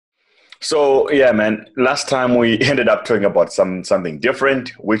So yeah, man. Last time we ended up talking about something different,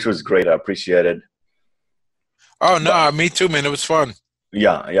 which was great. I appreciate it. Oh But no, me too, man. It was fun.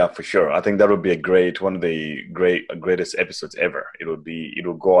 yeah, yeah, for sure. I think that would be a great one of the greatest episodes ever. It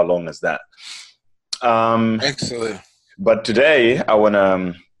will go along as that. Um, Excellent. but today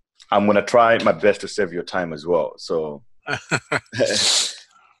I'm gonna try my best to save your time as well. So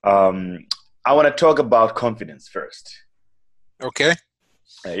um, I want to talk about confidence first. Okay.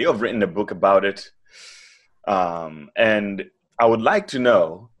 You have written a book about it, and I would like to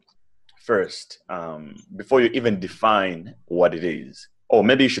know first, before you even define what it is, or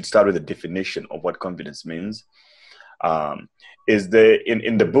maybe you should start with a definition of what confidence means. Um, is the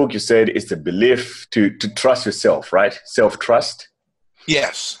in the book you said it's the belief to trust yourself, right? Self trust,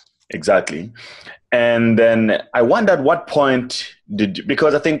 Yes. exactly. And then I wonder at what point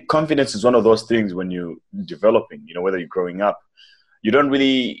because I think confidence is one of those things when you're developing, whether you're growing up, you don't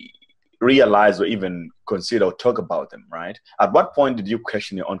really realize or even consider or talk about them, right? At what point did you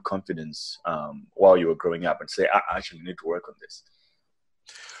question your own confidence while you were growing up and say, I actually need to work on this?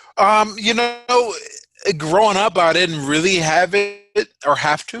 Um, you know, Growing up, I didn't really have it or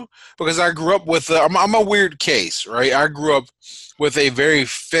have to because I grew up with. I'm a weird case, right? I grew up with a very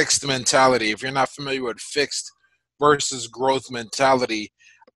fixed mentality. If you're not familiar with fixed versus growth mentality,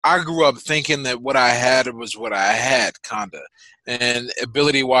 I grew up thinking that what I had was what I had, kinda, and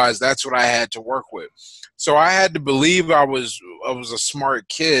ability wise, that's what I had to work with. So I had to believe I was a smart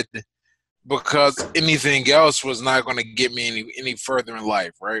kid because anything else was not going to get me any further in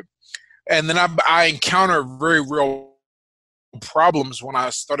life, right? And then I encountered very real problems when I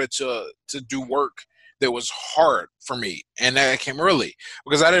started to do work that was hard for me, and that came early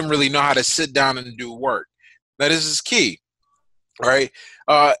because I didn't really know how to sit down and do work. Now this is key, right?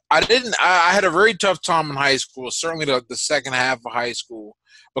 I didn't. I had a very tough time in high school, certainly the second half of high school,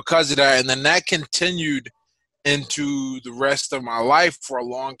 because of that, and then that continued into the rest of my life for a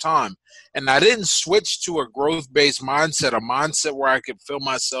long time. And I didn't switch to a growth based mindset, a mindset where I could feel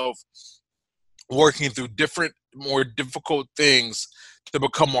myself working through different, more difficult things to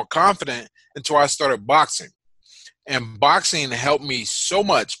become more confident until I started boxing. And boxing helped me so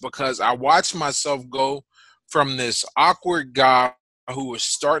much because I watched myself go from this awkward guy who was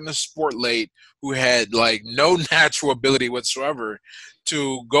starting the sport late, who had like no natural ability whatsoever,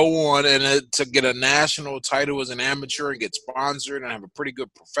 to go on and to get a national title as an amateur and get sponsored and have a pretty good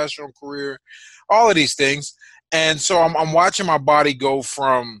professional career, all of these things. And so I'm watching my body go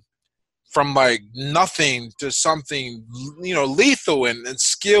from like nothing to something, lethal and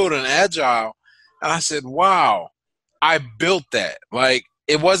skilled and agile. And I said, wow, I built that. Like,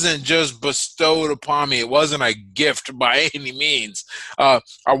 it wasn't just bestowed upon me. It wasn't a gift by any means. I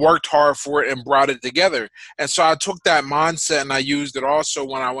worked hard for it and brought it together. And so I took that mindset and I used it also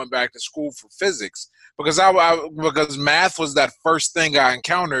when I went back to school for physics because because math was that first thing I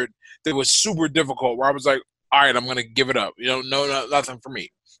encountered that was super difficult. Where I was like, all right, I'm gonna give it up. No, nothing for me,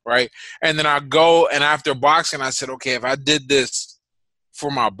 right? And then I go and after boxing, I said, okay, if I did this for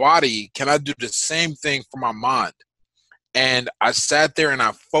my body, can I do the same thing for my mind? And I sat there and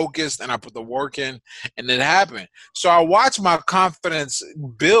I focused and I put the work in and it happened. So I watched my confidence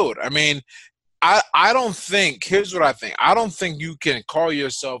build. I mean, I don't think, here's what I think. I don't think you can call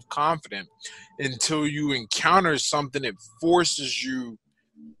yourself confident until you encounter something that forces you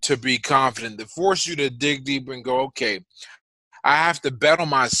to be confident, that forces you to dig deep and go, okay, I have to bet on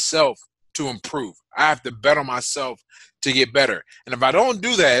myself to improve. I have to bet on myself to get better. And if I don't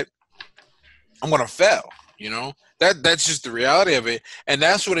do that, I'm gonna fail. You know that's just the reality of it, and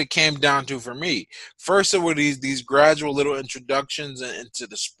that's what it came down to for me. First, there were these gradual little introductions into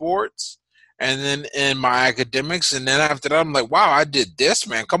the sports, and then in my academics, and then after that, I'm like, wow, I did this,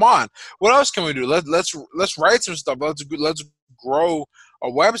 man. Come on, what else can we do? Let's write some stuff. Let's grow a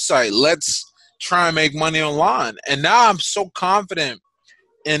website. Let's try and make money online. And now I'm so confident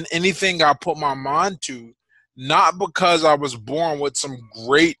in anything I put my mind to, not because I was born with some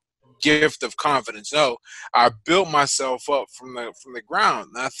great gift of confidence. No, I built myself up from the ground.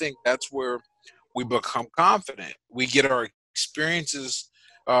 And I think that's where we become confident. We get our experiences.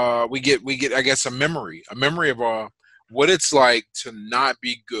 We get I guess a memory of what it's like to not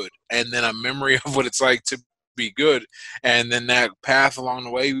be good, and then a memory of what it's like to be good, and then that path along the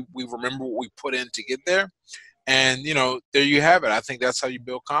way. We remember what we put in to get there, and there you have it. I think that's how you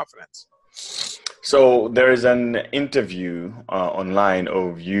build confidence. So there is an interview online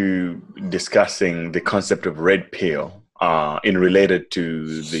of you discussing the concept of red pill in related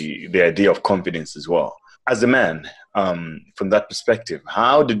to the idea of confidence as well. As a man, from that perspective,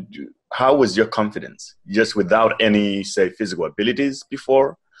 how was your confidence just without any say physical abilities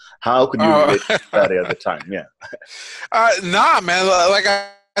before? How could you Oh, relate to that at the time? Yeah. nah, man. Like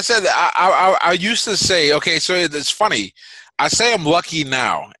I said, I used to say, okay, so it's funny. I say I'm lucky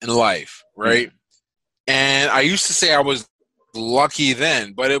now in life, right? Mm, And I used to say I was lucky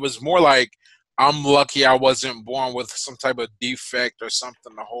then, but it was more like I'm lucky I wasn't born with some type of defect or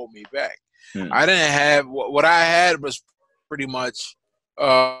something to hold me back. mm, I didn't have what I had was pretty much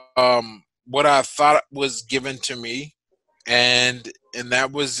what I thought was given to me, and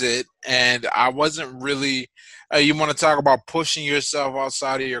that was it. And I wasn't really. You want to talk about pushing yourself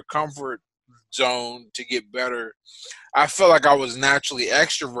outside of your comfort zone to get better. I felt like I was naturally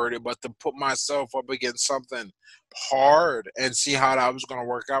extroverted, but to put myself up against something hard and see how that was going to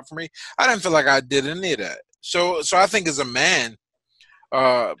work out for me, I didn't feel like I did any of that. So I think as a man,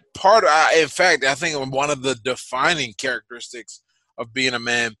 in fact, I think one of the defining characteristics of being a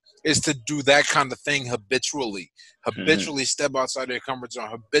man is to do that kind of thing habitually. mm, Habitually step outside your comfort zone.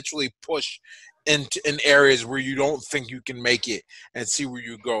 Habitually push in areas where you don't think you can make it and see where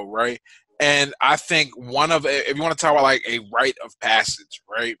you go. Right. And I think if you want to talk about like a rite of passage,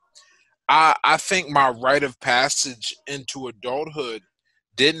 right? I think my rite of passage into adulthood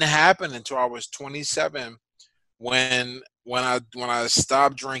didn't happen until I was 27 when I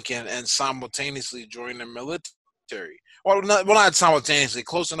stopped drinking and simultaneously joined the military. Well, not simultaneously,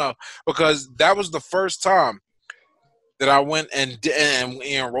 close enough, because that was the first time that I went and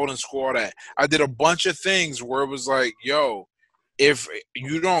enrolled in school. All that I did a bunch of things where it was like, yo, if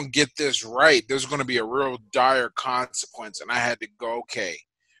you don't get this right, there's going to be a real dire consequence. And I had to go, okay.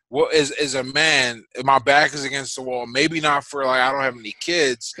 Well, as a man, my back is against the wall. Maybe not for like I don't have any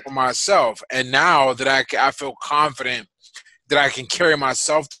kids for myself. And now that I feel confident that I can carry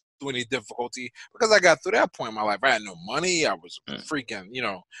myself through any difficulty because I got through that point in my life. I had no money. I was mm. freaking,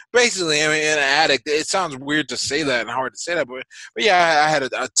 basically, I mean, an addict. It sounds weird to say that and hard to say that, but yeah, I had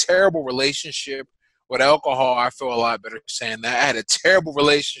a terrible relationship with alcohol. I feel a lot better saying that. I had a terrible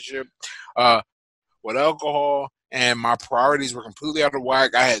relationship uh, with alcohol, and my priorities were completely out of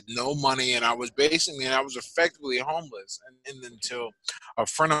whack. I had no money, and I was effectively homeless. And until a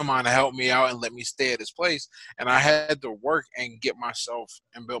friend of mine helped me out and let me stay at his place, and I had to work and get myself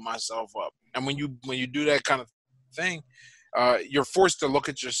and build myself up. And when you do that kind of thing, you're forced to look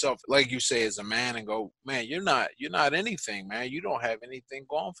at yourself, like you say, as a man, and go, man, you're not anything, man. You don't have anything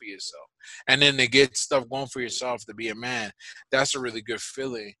going for yourself. And then to get stuff going for yourself, to be a man, that's a really good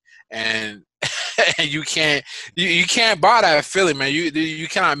feeling. And and you can't buy that feeling, man. You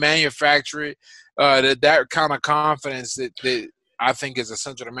cannot manufacture it. That kind of confidence that I think is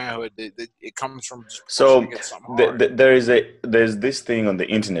essential to manhood. That it comes from just pushing So against something hard. there's this thing on the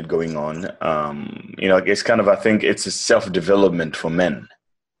internet going on. It's kind of, I think it's a self-development for men,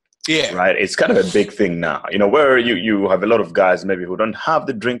 Yeah, right? It's kind of a big thing now. Where you have a lot of guys maybe who don't have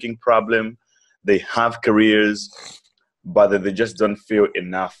the drinking problem, they have careers, but they just don't feel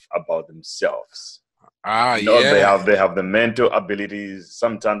enough about themselves. They yeah. have the mental abilities,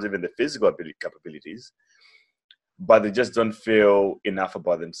 sometimes even the physical capabilities, but they just don't feel enough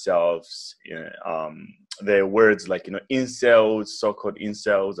about themselves. There are words like, incels, so-called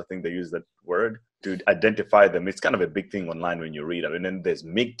incels. I think they use that word to identify them. It's kind of a big thing online when you read it. And then there's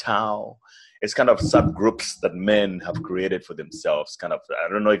MGTOW. It's kind of subgroups that men have created for themselves. Kind of, I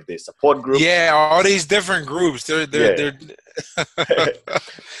don't know if they support groups. Yeah, all these different groups. They're they're Yeah. they're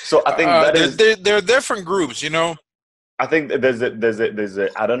So I think that they're, is. they're they're different groups. I think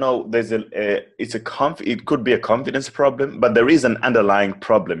that I don't know, it could be a confidence problem, but there is an underlying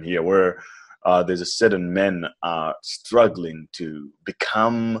problem here where there's a certain men are struggling to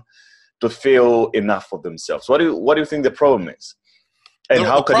feel enough of themselves. What do you think the problem is? And The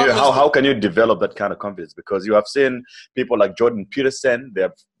problem is how can you develop that kind of confidence? Because you have seen people like Jordan Peterson, they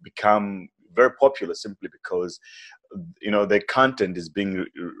have become very popular simply because their content is being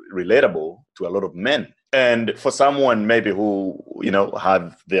relatable to a lot of men. And for someone maybe who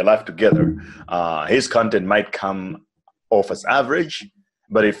have their life together, his content might come off as average.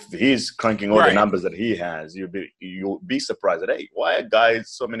 But if he's cranking all the right. numbers that he has, you'll be surprised that, hey, why are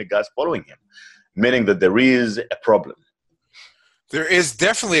so many guys following him? Meaning that there is a problem. There is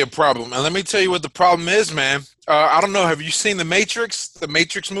definitely a problem, and let me tell you what the problem is, man. I don't know. Have you seen The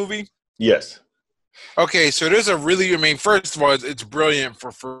Matrix movie? Yes. Okay, so there's first of all, it's brilliant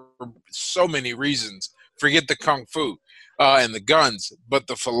for so many reasons. Forget the kung fu and the guns, but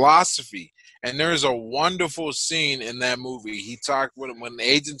the philosophy. And there's a wonderful scene in that movie. He talked when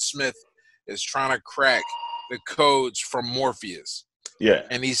Agent Smith is trying to crack the codes from Morpheus. Yeah.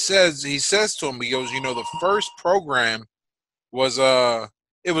 And he says to him, he goes, the first program was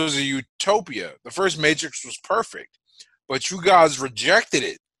it was a utopia. The first Matrix was perfect, but you guys rejected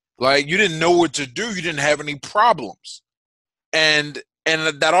it. Like, you didn't know what to do. You didn't have any problems. And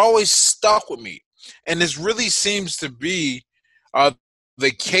that always stuck with me. And this really seems to be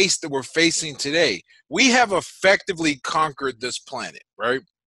the case that we're facing today. We have effectively conquered this planet, right?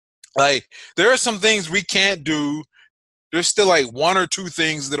 Like, there are some things we can't do. There's still like one or two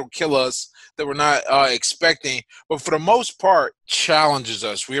things that'll kill us that we're not expecting, but for the most part, challenges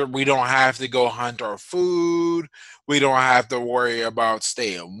us. We don't have to go hunt our food. We don't have to worry about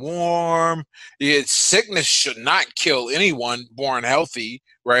staying warm. Sickness should not kill anyone born healthy,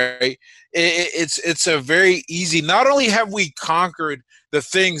 right? It's a very easy. Not only have we conquered the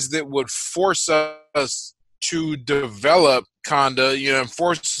things that would force us to develop and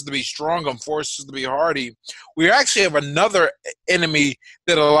force us to be strong and force us to be hardy, we actually have another enemy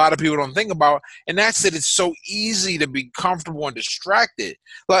that a lot of people don't think about, and that's that it's so easy to be comfortable and distracted.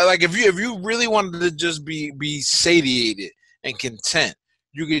 Like if you really wanted to just be satiated and content,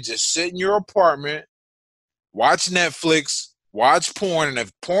 you could just sit in your apartment, watch Netflix, watch porn, and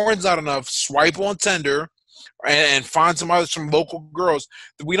if porn's not enough, swipe on Tinder and find some local girls.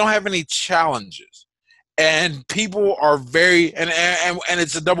 We don't have any challenges. And people are very, and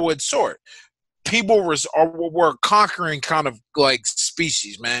it's a double-edged sword. People were conquering kind of like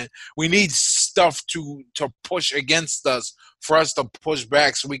species, man. We need stuff to push against us for us to push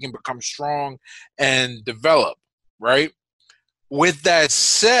back so we can become strong and develop, right? With that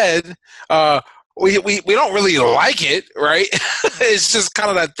said, we don't really like it, right? It's just kind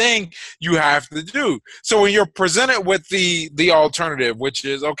of that thing you have to do. So when you're presented with the alternative, which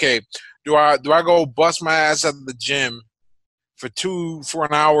is, okay, do I go bust my ass at the gym for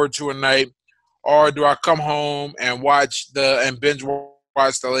an hour to a night, or do I come home and binge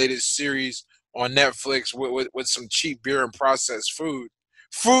watch the latest series on Netflix with some cheap beer and processed food?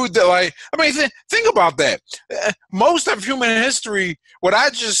 Food that, like, I mean, think about that. Most of human history, what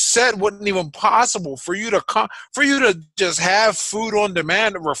I just said wasn't even possible for you to just have food on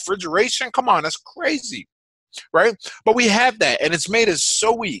demand, refrigeration. Come on, that's crazy, right? But we have that, and it's made us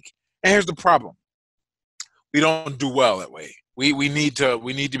so weak. And here's the problem: we don't do well that way. We need to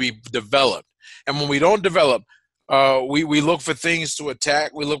be developed, and when we don't develop, we look for things to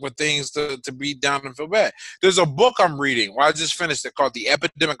attack. We look for things to beat down and feel bad. There's a book I'm reading. Well, I just finished it, called The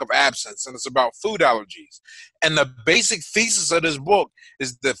Epidemic of Absence, and it's about food allergies. And the basic thesis of this book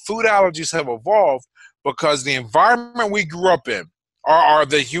is that food allergies have evolved because the environment we grew up in, or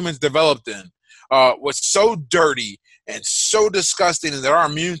the humans developed in, was so dirty and so disgusting that our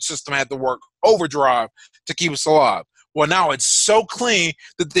immune system had to work overdrive to keep us alive. Well, now it's so clean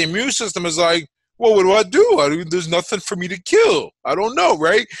that the immune system is like, well, what do I do? There's nothing for me to kill. I don't know,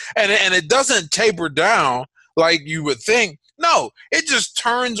 right? And it doesn't taper down like you would think. No, it just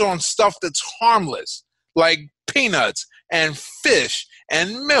turns on stuff that's harmless, like peanuts and fish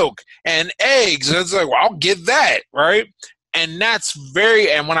and milk and eggs. And it's like, well, I'll get that, right? And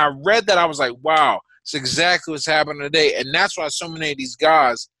and when I read that, I was like, wow, it's exactly what's happening today. And that's why so many of these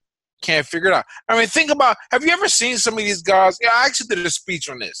guys can't figure it out. I mean, think about, have you ever seen some of these guys? Yeah, I actually did a speech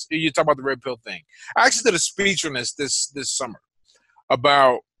on this. You talk about the red pill thing. I actually did a speech on this summer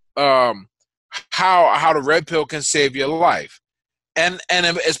about how the red pill can save your life. And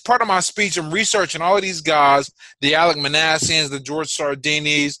as part of my speech, I'm researching all of these guys, the Alec Manassians, the George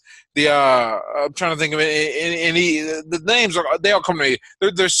Sardinis, I'm trying to think of it. The names they all come to me.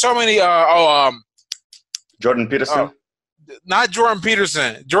 There's so many. Jordan Peterson. Not Jordan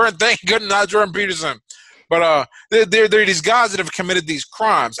Peterson. Thank goodness, not Jordan Peterson. But there are these guys that have committed these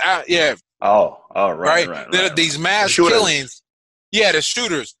crimes. Yeah. Oh, right. These mass killings. Yeah, the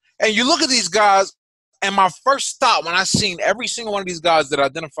shooters. And you look at these guys, and my first thought when I seen every single one of these guys that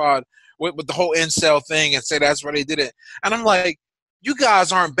identified with the whole incel thing and say that's why they did it, and I'm like, you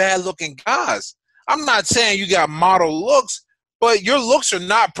guys aren't bad-looking guys. I'm not saying you got model looks, but your looks are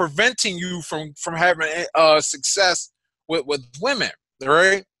not preventing you from having success with women,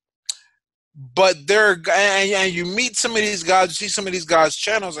 right? But and you meet some of these guys, you see some of these guys'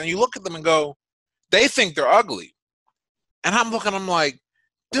 channels, and you look at them and go, they think they're ugly. And I'm like,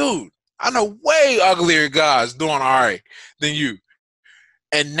 dude, I know way uglier guys doing all right than you.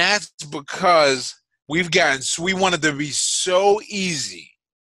 And that's because we wanted to be so easy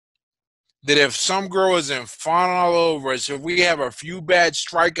that if some girl isn't fawning all over us, if we have a few bad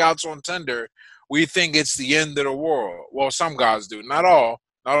strikeouts on Tinder, we think it's the end of the world. Well, some guys do, not all,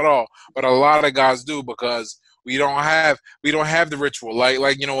 but a lot of guys do, because we don't have the ritual. Like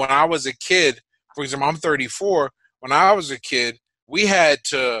when I was a kid, for example, I'm 34. When I was a kid, we had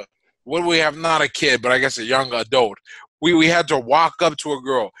to. What do we have? Not a kid, but I guess a young adult. We had to walk up to a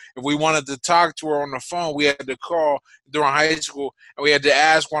girl. If we wanted to talk to her on the phone, we had to call during high school, and we had to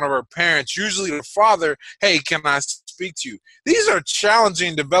ask one of her parents, usually the father, hey, can I speak to you? These are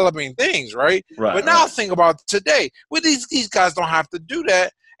challenging, developing things, right? Right, But now right. think about today. Well, these guys don't have to do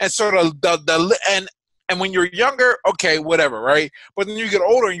that. And so and when you're younger, okay, whatever, right? But then you get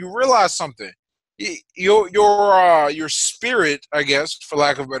older and you realize something. Your spirit, I guess, for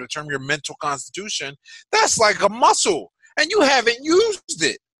lack of a better term, your mental constitution, that's like a muscle, and you haven't used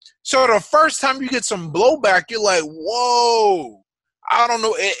it. So the first time you get some blowback, you're like, whoa, I don't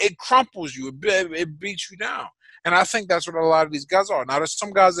know, it crumples you, it beats you down. And I think that's what a lot of these guys are. Now, there's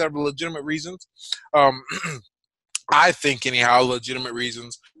some guys that have legitimate reasons. Um, I think, anyhow, legitimate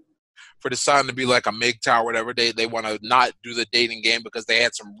reasons for deciding to be like a MGTOW or whatever. They want to not do the dating game because they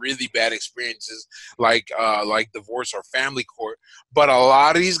had some really bad experiences, like divorce or family court. But a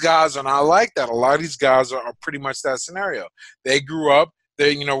lot of these guys are not like that. A lot of these guys are pretty much that scenario. They grew up.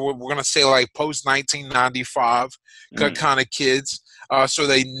 They, we're gonna say like post 1995 kind of kids. So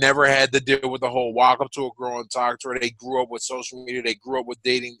they never had to deal with the whole walk up to a girl and talk to her. They grew up with social media. They grew up with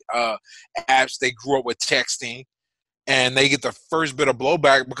dating apps. They grew up with texting. And they get the first bit of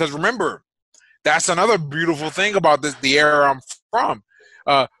blowback because, remember, that's another beautiful thing about the era I'm from.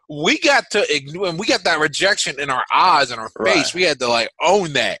 We got to ignore, and we got that rejection in our eyes and our face. Right. We had to like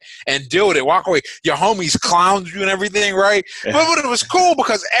own that and deal with it. Walk away. Your homies clowned you and everything, right? But it was cool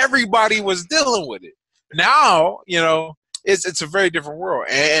because everybody was dealing with it. Now, it's a very different world,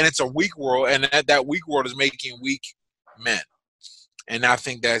 and it's a weak world, and that weak world is making weak men. And I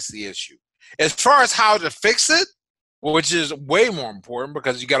think that's the issue. As far as how to fix it, which is way more important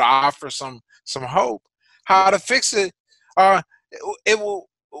because you got to offer some hope. How to fix it? We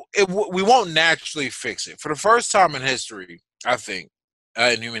won't naturally fix it. For the first time in history, I think,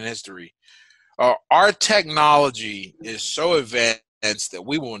 in human history, our technology is so advanced that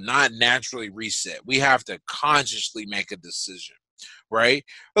we will not naturally reset. We have to consciously make a decision, right?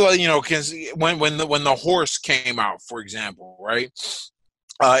 Well, when the horse came out, for example, right?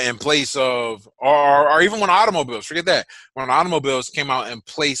 In place of, or even when automobiles, forget that, when automobiles came out in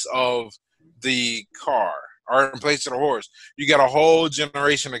place of the car or in place of the horse, you got a whole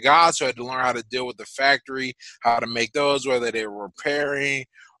generation of guys who had to learn how to deal with the factory, how to make those, whether they were repairing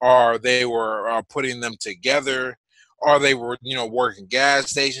or they were putting them together or they were, working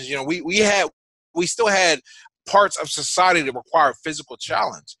gas stations. We still had parts of society that require physical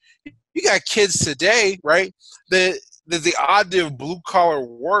challenge. You got kids today, right? The idea of blue collar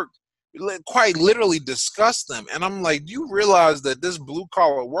work quite literally disgusts them. And I'm like, do you realize that this blue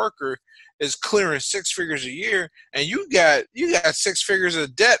collar worker is clearing 6 figures a year, and you got 6 figures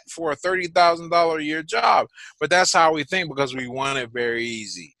of debt for a $30,000 a year job? But that's how we think because we want it very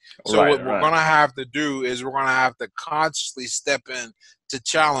easy. So what we're going to have to do is we're going to have to consciously step in to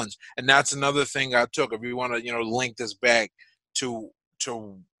challenge. And that's another thing I took. If you want to, link this back to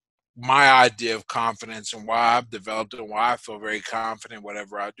my idea of confidence and why I've developed it and why I feel very confident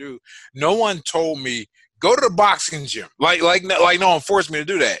whatever I do. No one told me go to the boxing gym. Like no one forced me to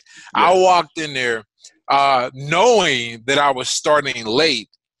do that. Yeah. I walked in there knowing that I was starting late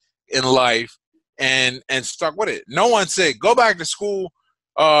in life and stuck with it. No one said go back to school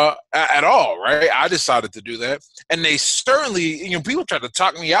at all, right? I decided to do that. And they certainly, people tried to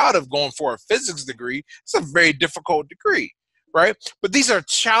talk me out of going for a physics degree. It's a very difficult degree. Right? But these are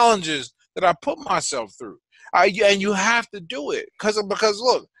challenges that I put myself through. And you have to do it because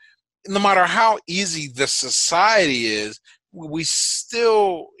look, no matter how easy the society is, we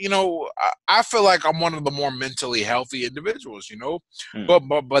still, I feel like I'm one of the more mentally healthy individuals,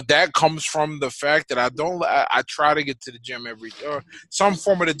 but that comes from the fact that I try to get to the gym some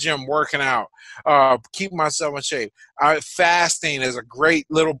form of the gym, working out, keep myself in shape. Fasting is a great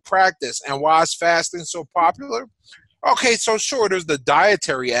little practice. And why is fasting so popular? Okay, so sure, there's the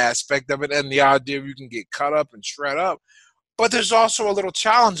dietary aspect of it and the idea of you can get cut up and shred up, but there's also a little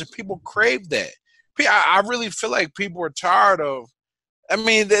challenge, and people crave that. I really feel like people are tired of, they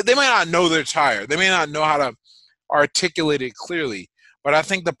may not know they're tired. They may not know how to articulate it clearly, but I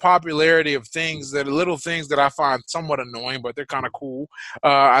think the popularity of things, that little things that I find somewhat annoying, but they're kind of cool,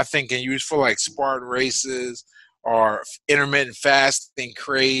 I think can use for like Spartan races or intermittent fasting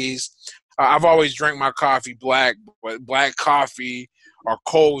craze. I've always drank my coffee black coffee or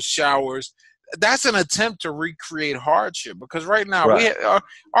cold showers. That's an attempt to recreate hardship because right now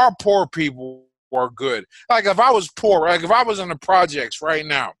our poor people are good. Like if I was poor, like if I was in the projects right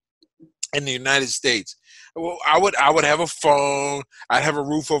now in the United States, Well, I would have a phone. I'd have a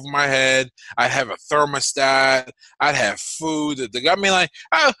roof over my head. I'd have a thermostat. I'd have food. I mean, like,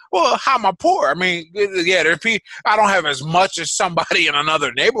 well, how am I poor? I mean, yeah, I don't have as much as somebody in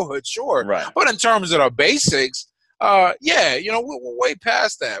another neighborhood, sure, Right. but in terms of the basics, yeah, we're way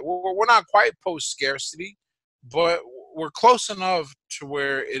past that. We're not quite post scarcity, but we're close enough to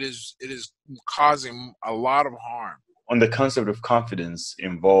where it is causing a lot of harm. On the concept of confidence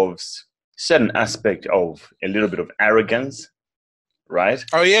involves certain aspect of a little bit of arrogance, right?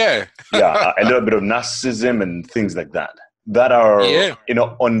 Oh yeah, Yeah, a little bit of narcissism and things like that. That are, yeah.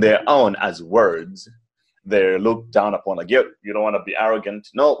 on their own as words, they're looked down upon. Like, yeah, you don't want to be arrogant.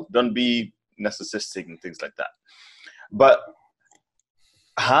 No, don't be narcissistic and things like that. But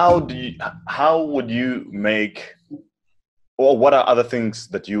how would you make, or what are other things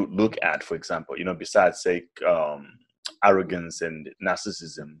that you look at, for example, besides, say, arrogance and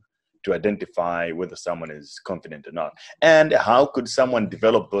narcissism, to identify whether someone is confident or not? And how could someone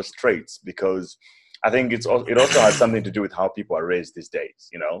develop those traits? Because I think it also has something to do with how people are raised these days.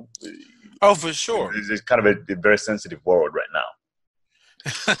 Oh, for sure. It's kind of a very sensitive world right now.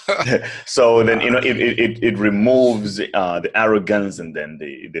 So then, it removes the arrogance and then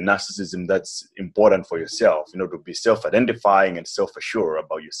the narcissism that's important for yourself, to be self-identifying and self-assured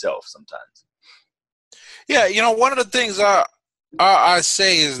about yourself sometimes. Yeah, one of the things I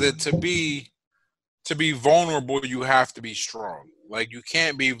say is that to be vulnerable, you have to be strong. Like, you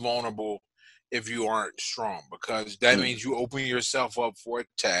can't be vulnerable if you aren't strong, because that means you open yourself up for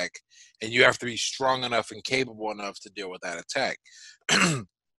attack, and you have to be strong enough and capable enough to deal with that attack.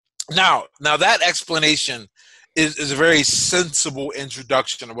 Now that explanation is a very sensible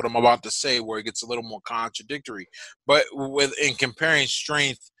introduction to what I'm about to say, where it gets a little more contradictory. But in comparing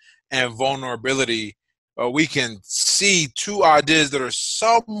strength and vulnerability, we can see two ideas that are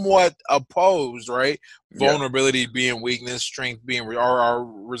somewhat opposed, right? Yeah. Vulnerability being weakness, strength being our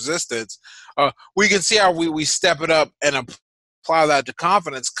resistance. We can see how we step it up and apply that to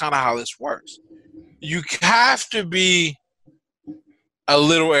confidence, kind of how this works. You have to be a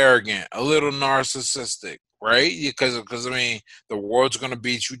little arrogant, a little narcissistic, right? Because I mean, the world's going to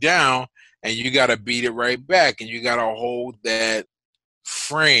beat you down, and you got to beat it right back, and you got to hold that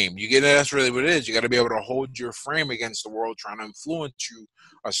frame. That's really what it is. You got to be able to hold your frame against the world trying to influence you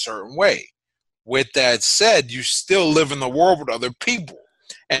a certain way. With that said, you still live in the world with other people,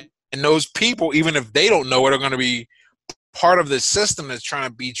 and those people, even if they don't know it, are going to be part of the system that's trying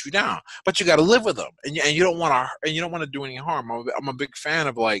to beat you down. But you got to live with them, and you don't want to do any harm. I'm a big fan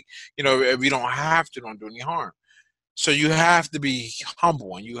of, like, if you don't have to, don't do any harm. So you have to be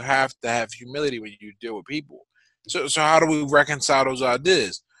humble, and you have to have humility when you deal with people. So how do we reconcile those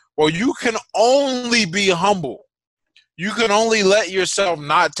ideas? Well, you can only be humble. You can only let yourself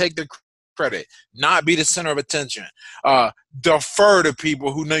not take the credit, not be the center of attention, defer to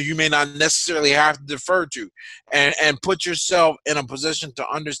people who know you may not necessarily have to defer to, and put yourself in a position to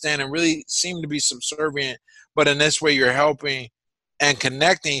understand and really seem to be subservient. But in this way, you're helping and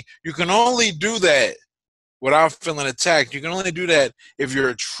connecting. You can only do that without feeling attacked. You can only do that if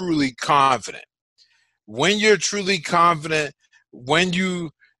you're truly confident. When you're truly confident, when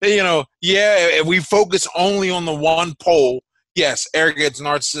if we focus only on the one pole, yes, arrogance,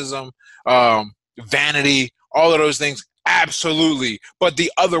 narcissism, vanity, all of those things, absolutely. But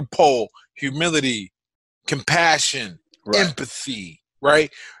the other pole, humility, compassion, Right. empathy, right?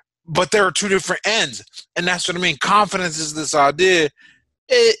 But there are two different ends, and that's what I mean. Confidence is this idea.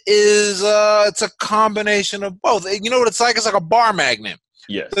 It's a combination of both. You know what it's like? It's like a bar magnet.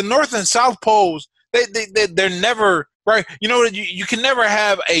 Yes. The North and South poles, they're never right. You know what? You can never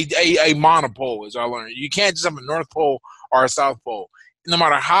have a monopole, as I learned. You can't just have a North Pole or a South Pole. No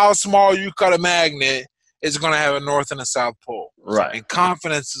matter how small you cut a magnet, it's going to have a North and a South Pole. Right. And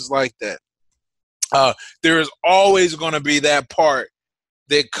confidence is like that. There is always going to be that part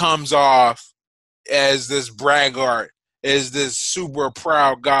that comes off as this braggart, as this super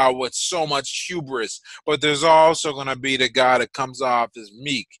proud guy with so much hubris. But there's also going to be the guy that comes off as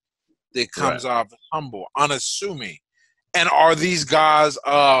meek, that comes off as humble, unassuming. And are these guys,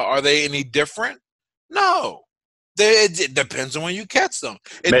 are they any different? No. It depends on when you catch them.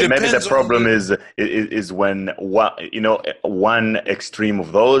 Maybe the problem is when one extreme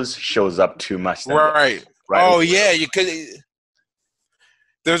of those shows up too much. Right. Oh yeah, you could.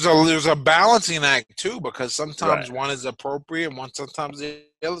 There's a balancing act too, because sometimes one is appropriate, and sometimes the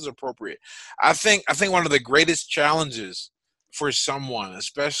other is appropriate. I think one of the greatest challenges for someone,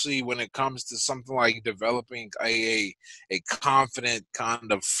 especially when it comes to something like developing a confident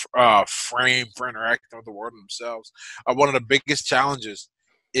kind of frame for interacting with the world themselves, one of the biggest challenges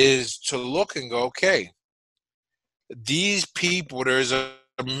is to look and go, okay, these people, there's a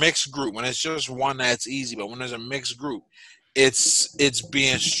mixed group. When it's just one, that's easy. But when there's a mixed group, it's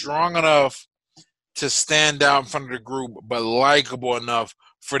being strong enough to stand out in front of the group, but likable enough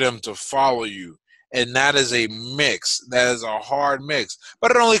for them to follow you. And that is a mix. That is a hard mix,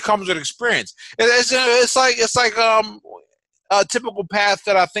 but it only comes with experience. It's like a typical path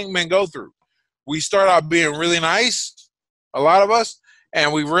that I think men go through. We start out being really nice, a lot of us,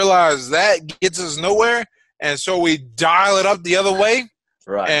 and we realize that gets us nowhere, and so we dial it up the other way,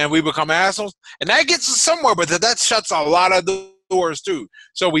 Right. and we become assholes, and that gets us somewhere, but that shuts a lot of doors too.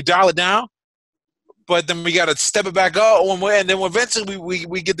 So we dial it down, but then we got to step it back up, and then eventually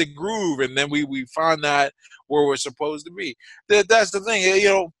we get the groove, and then we find that where we're supposed to be. That's the thing,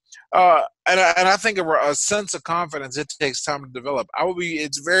 and I think a sense of confidence, it takes time to develop.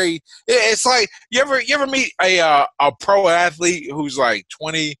 It's like you ever meet a pro athlete who's like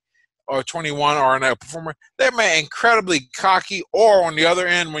 20 or 21 or a performer. They're incredibly cocky, or on the other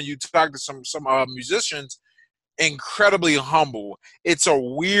end, when you talk to some musicians, incredibly humble. It's a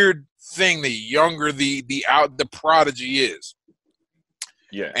weird thing. The younger the prodigy is,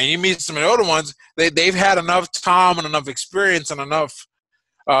 Yeah, and you meet some of the older ones, they've had enough time and enough experience and enough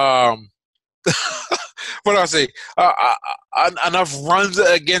what do I say? Enough runs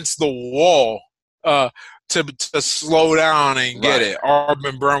against the wall to slow down and get it, or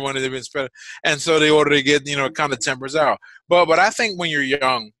been burned when they've been spent, and so they order to get kind of tempers out. But I think when you're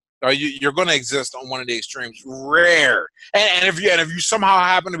young, you're going to exist on one of the extremes. Rare, and if you somehow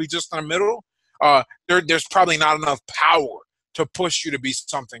happen to be just in the middle, there's probably not enough power to push you to be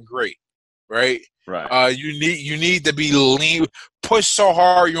something great, right? Right. You need to be lean, push so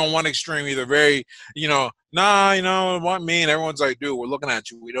hard you're on one extreme, either very, want me, and everyone's like, dude, we're looking at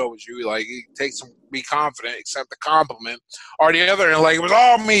you, we know it's you, like, take some, be confident, accept the compliment, or the other, and like, it was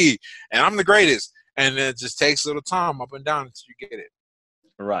all me, and I'm the greatest, and it just takes a little time up and down until you get it.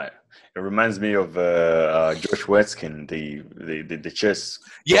 Right. It reminds me of Josh Wetkin, the chess.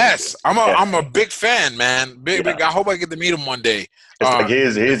 Yes, I'm a big fan, man. Big. I hope I get to meet him one day. It's like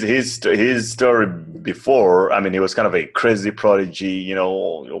his story before. I mean, he was kind of a crazy prodigy,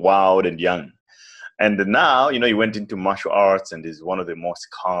 wild and young, and now he went into martial arts and is one of the most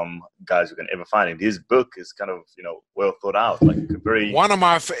calm guys you can ever find. And his book is kind of well thought out, like very. One of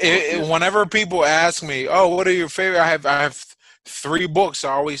my whenever people ask me, "Oh, what are your favorite?" I have 3 books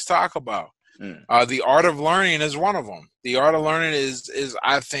I always talk about. The Art of Learning is one of them. The Art of Learning is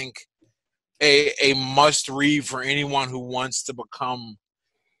I think a must read for anyone who wants to become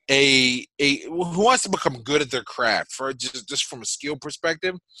who wants to become good at their craft, for just from a skill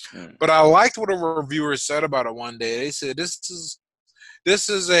perspective. But I liked what a reviewer said about it one day. They said this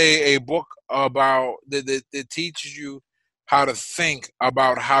is a book about that teaches you how to think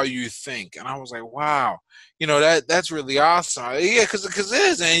about how you think. And I was like, wow, that's really awesome. Yeah, because it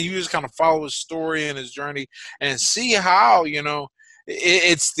is, and you just kind of follow his story and his journey and see how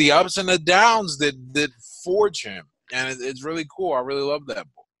it's the ups and the downs that forge him, and it's really cool. I really love that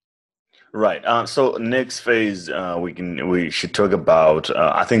book. Right. So next phase, we should talk about.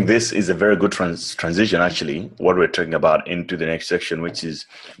 I think this is a very good transition, actually. What we're talking about into the next section, which is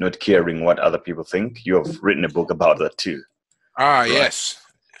not caring what other people think. You have written a book about that too. Right? Yes.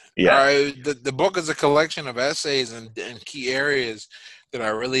 Yeah. The book is a collection of essays and key areas that I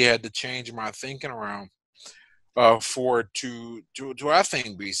really had to change my thinking around for to I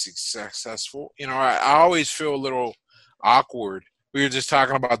think be successful. I always feel a little awkward. We were just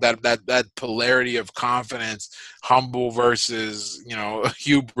talking about that polarity of confidence, humble versus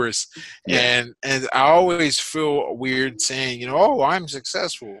hubris, and I always feel weird saying oh, I'm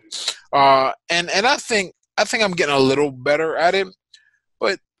successful, and I think I'm getting a little better at it,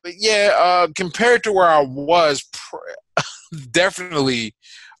 but yeah, compared to where I was, definitely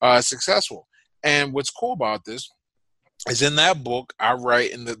successful. And what's cool about this is in that book I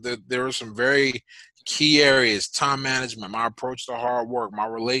write, and there are some very key areas: time management, my approach to hard work, my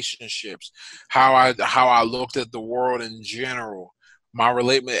relationships, how I looked at the world in general, my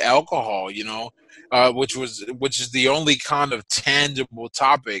relationship with alcohol, which is the only kind of tangible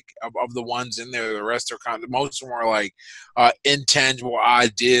topic of the ones in there. The rest are most of them are like intangible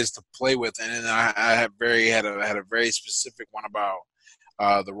ideas to play with, and then I had a very specific one about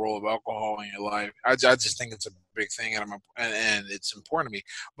the role of alcohol in your life. I just think it's a big thing, and it's important to me.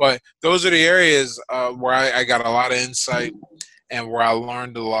 But those are the areas where I got a lot of insight and where I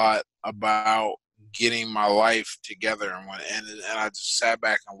learned a lot about getting my life together. And I just sat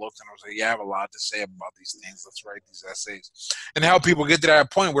back and looked, and I was like, yeah, I have a lot to say about these things. Let's write these essays and help people get to that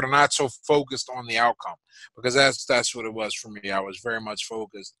point where they're not so focused on the outcome, because that's what it was for me. I was very much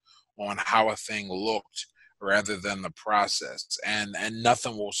focused on how a thing looked rather than the process. And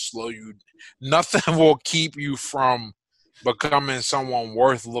nothing will slow you, nothing will keep you from becoming someone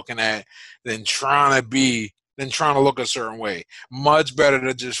worth looking at than trying to look a certain way. Much better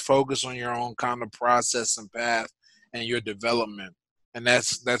to just focus on your own kind of process and path and your development. And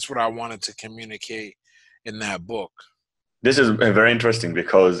that's what I wanted to communicate in that book. This is very interesting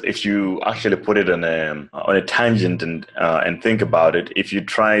because if you actually put it on a tangent and think about it, if you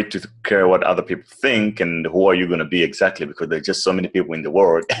try to care what other people think and who are you going to be exactly, because there's just so many people in the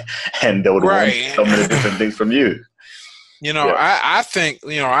world and they would want Right. so many different things from you. Yeah. I think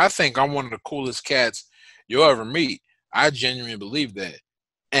I'm one of the coolest cats you'll ever meet. I genuinely believe that.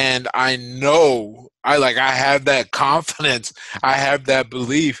 And I know I have that confidence. I have that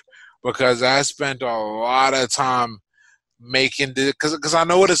belief because I spent a lot of time making because I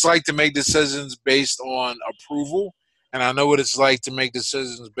know what it's like to make decisions based on approval, and I know what it's like to make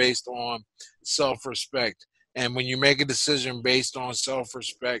decisions based on self-respect. And when you make a decision based on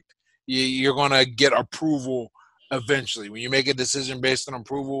self-respect, you're going to get approval eventually. When you make a decision based on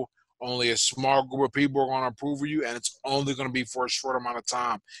approval, only a small group of people are going to approve of you, and it's only going to be for a short amount of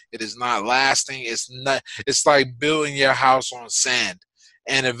time. It is not lasting. It's like building your house on sand,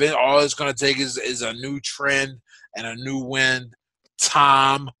 and all it's going to take is a new trend and a new wind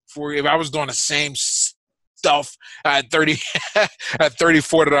time for you. If I was doing the same stuff at 30 at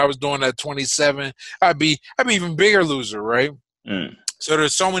 34 that I was doing at 27, I'd be even bigger loser, right? So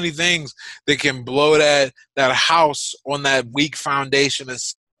there's so many things that can blow that house on that weak foundation of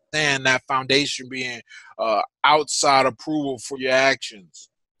sand, that foundation being outside approval for your actions.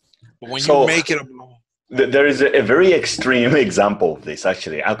 But when you make it there is a very extreme example of this,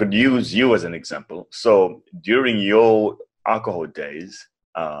 actually. I could use you as an example. So during your alcohol days,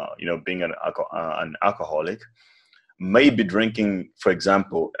 being an alcoholic, maybe drinking, for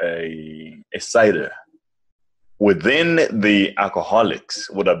example, a cider within the alcoholics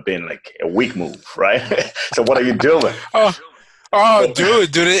would have been like a weak move, right? So what are you doing? Dude,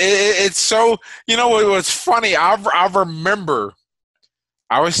 it's so, what's funny, I remember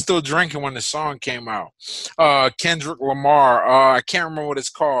I was still drinking when the song came out. Kendrick Lamar. I can't remember what it's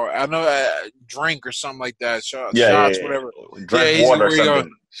called. I know Drink or something like that. Shots, whatever. Drink water or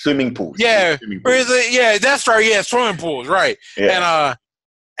something. Swimming pools. Yeah. Swimming pools. That's right. Yeah, swimming pools. Right. Yeah.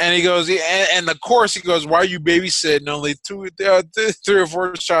 And he goes, and the chorus, he goes, "Why are you babysitting? Only 3 or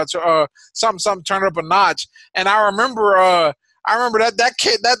 4 shots. Something turn it up a notch." And I remember that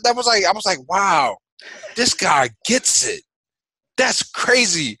kid. That was like, I was like, wow, this guy gets it. That's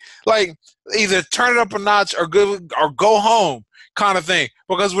crazy. Like, either turn it up a notch or go home kind of thing.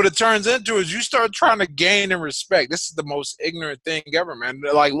 Because what it turns into is you start trying to gain and respect. This is the most ignorant thing ever, man.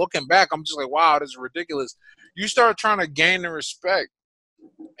 Like, looking back, I'm just like, wow, this is ridiculous. You start trying to gain the respect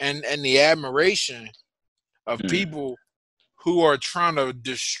and the admiration of people who are trying to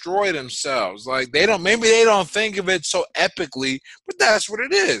destroy themselves. Like, maybe they don't think of it so epically, but that's what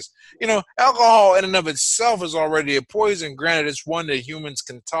it is. Alcohol in and of itself is already a poison. Granted, it's one that humans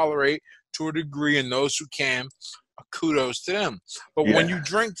can tolerate to a degree, and those who can, kudos to them. But when you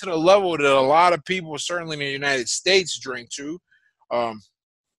drink to the level that a lot of people, certainly in the United States, drink to, and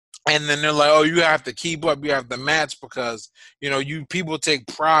then they're like, oh, you have to keep up, you have to match, because, you people take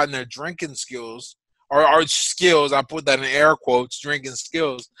pride in their drinking skills, or skills, I put that in air quotes, drinking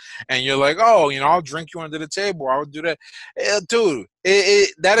skills, and you're like, oh, I'll drink you under the table, I'll do that. Dude,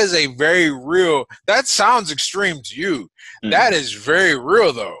 that is a very real, that sounds extreme to you. That is very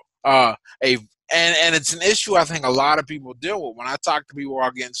real, though. And it's an issue I think a lot of people deal with. When I talk to people who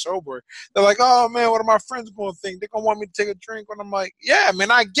are getting sober, they're like, oh, man, what are my friends going to think? They're going to want me to take a drink. And I'm like, yeah,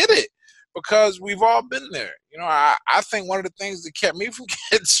 man, I get it, because we've all been there. I think one of the things that kept me from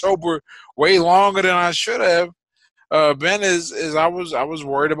getting sober way longer than I should have been is I was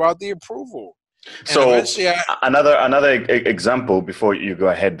worried about the approval. And so another example before you go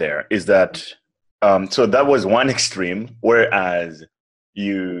ahead there is that so that was one extreme, whereas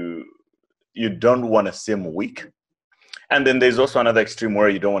you don't want to seem weak, and then there's also another extreme where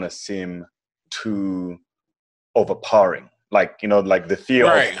you don't want to seem too overpowering. Like, like the fear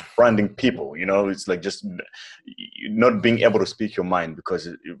of confronting people, it's like just not being able to speak your mind, because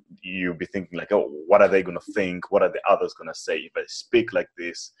you'll be thinking like, oh, what are they going to think? What are the others going to say if I speak like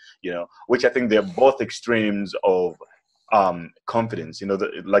this? Which I think they're both extremes of confidence,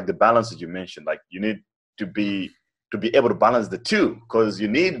 like the balance that you mentioned, like you need to be able to balance the two, because you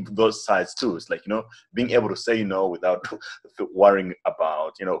need those sides too. It's like, being able to say no without worrying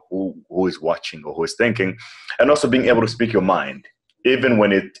about, who is watching or who is thinking, and also being able to speak your mind, even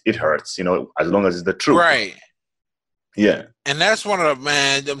when it hurts, as long as it's the truth. Right. Yeah. And that's one of the,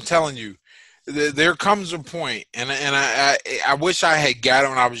 man, I'm telling you, there comes a point, and I wish I had got it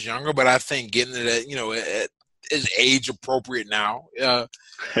when I was younger, but I think getting it at, is age appropriate now.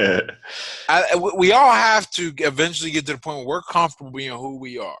 We all have to eventually get to the point where we're comfortable being who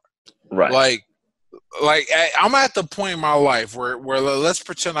we are. Right. Like I'm at the point in my life where let's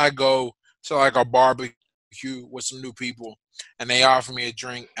pretend I go to like a barbecue with some new people, and they offer me a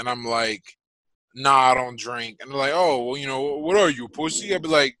drink, and I'm like, nah, I don't drink. And they're like, oh, well, what are you, pussy? I'd be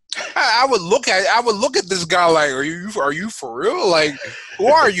like, I would look at this guy like, are you for real? Like, who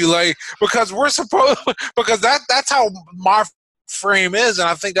are you? Like, because we're supposed, because that's how my frame is, and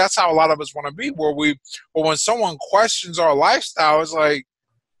I think that's how a lot of us want to be. Where when someone questions our lifestyle, it's like,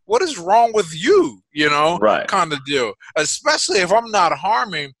 what is wrong with you? Right. Kind of deal. Especially if I'm not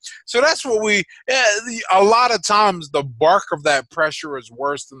harming. So that's what a lot of times the bark of that pressure is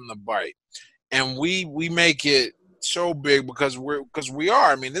worse than the bite. And we make it so big because we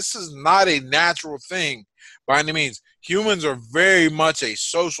are. I mean, this is not a natural thing by any means. Humans are very much a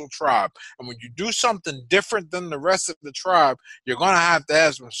social tribe. And when you do something different than the rest of the tribe, you're going to have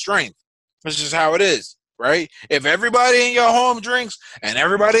some strength. That's just how it is, right? If everybody in your home drinks and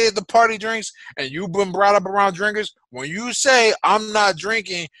everybody at the party drinks and you've been brought up around drinkers, when you say, I'm not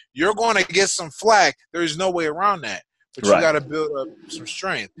drinking, you're going to get some flack. There's no way around that. But you got to build up some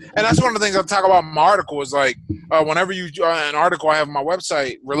strength. And that's one of the things I talk about in my article is like, whenever you an article I have on my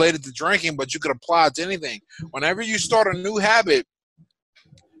website related to drinking, but you could apply it to anything. Whenever you start a new habit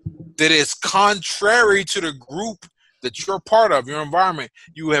that is contrary to the group that you're part of, your environment,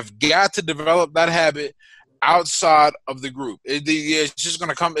 you have got to develop that habit outside of the group. It's just going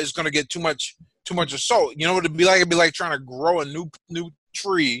to come. It's going to get too much assault. You know what it'd be like? It'd be like trying to grow a new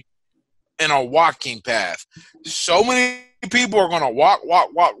tree in a walking path. So many people are going to walk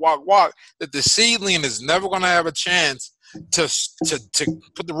that the seedling is never going to have a chance to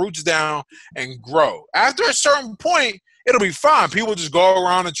put the roots down and grow. After a certain point, it'll be fine. People just go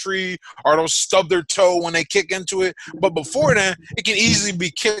around a tree or they'll stub their toe when they kick into it. But before then, it can easily be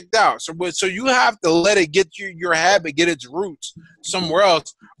kicked out. So you have to let it get your habit, get its roots somewhere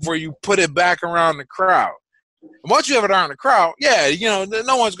else before you put it back around the crowd. And once you have it around the crowd,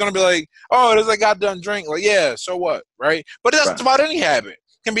 no one's going to be like, oh, there's a goddamn drink. Like, yeah, so what, right? But that's about any habit.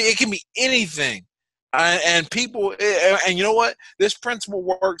 It can be anything. And people, and you know what? This principle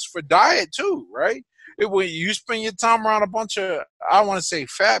works for diet too, right? When you spend your time around a bunch of, I don't want to say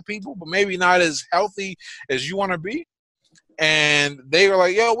fat people, but maybe not as healthy as you want to be. And they were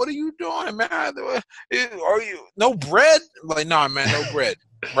like, yo, what are you doing, man? Are you, no bread? Like, nah, man, no bread,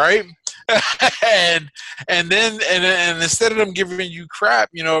 right? and instead of them giving you crap,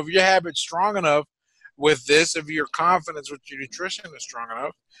 if your habit's strong enough with this, if your confidence with your nutrition is strong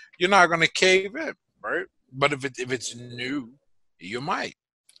enough, you're not going to cave in, right? But if it's new, you might.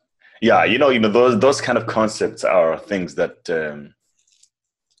 Yeah, those kind of concepts are things that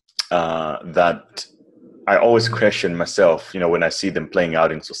that I always question myself, when I see them playing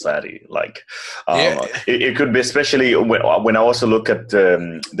out in society. Like, it could be, especially when I also look at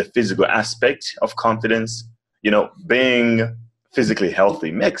the physical aspect of confidence. Being physically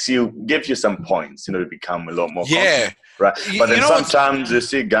healthy gives you some points, to become a lot more confident, right? But then sometimes you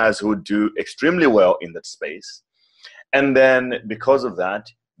see guys who do extremely well in that space, and then because of that,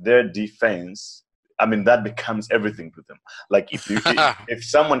 their defense, that becomes everything to them. Like if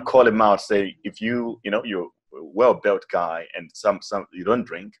someone call him out, say, if you're a well-built guy and some you don't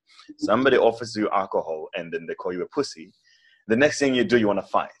drink, somebody offers you alcohol and then they call you a pussy, the next thing you do, you want to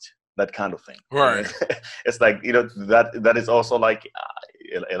fight, that kind of thing. Right. It's like, that is also like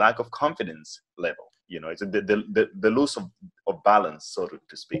a lack of confidence level. It's the loss of balance, so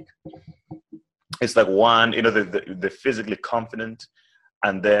to speak. It's like one, the physically confident,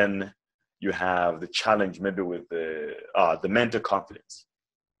 and then you have the challenge maybe with the mental confidence,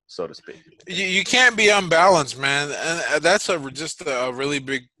 so to speak. You can't be unbalanced, man, and that's really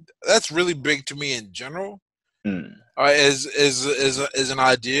big. That's really big to me in general. Is an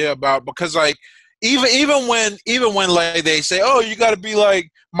idea about, because like even when like they say, oh, you got to be like,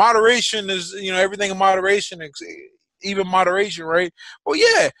 moderation is, everything in moderation, even moderation, right? Well,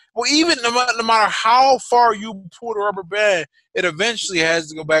 yeah. Well, even no matter how far you pull the rubber band, it eventually has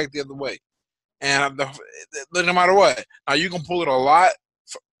to go back the other way. And no matter what, now you can pull it a lot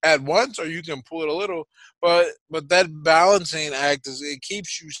at once, or you can pull it a little. But that balancing act it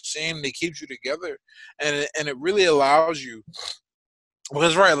keeps you sane, it keeps you together, and it really allows you.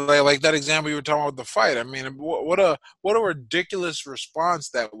 Because right, like that example you were talking about with the fight. I mean, what a ridiculous response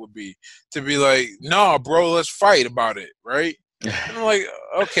that would be, to be like, no, bro, let's fight about it, right? And I'm like,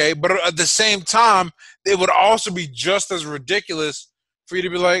 okay, but at the same time, it would also be just as ridiculous for you to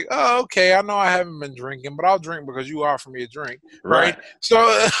be like, oh, okay, I know I haven't been drinking, but I'll drink because you offer me a drink, right? Right.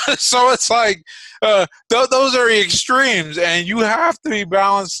 So, so it's like those are extremes, and you have to be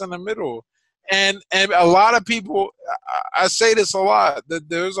balanced in the middle. And a lot of people, I say this a lot, that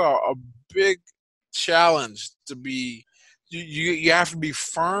there's a big challenge to be. You have to be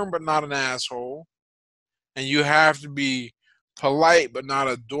firm, but not an asshole, and you have to be polite, but not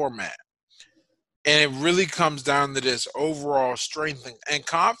a doormat. And it really comes down to this overall strength and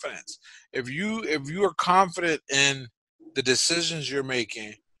confidence. If you are confident in the decisions you're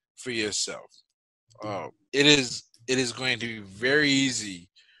making for yourself, it is going to be very easy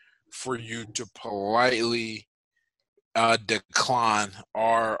for you to politely decline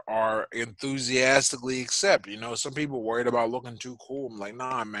or enthusiastically accept. You know, some people worried about looking too cool. I'm like,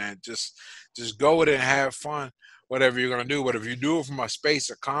 nah, man, just go with it and have fun, whatever you're gonna do. But if you do it from a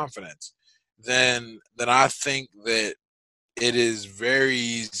space of confidence, then I think that it is very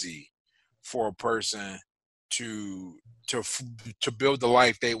easy for a person to to build the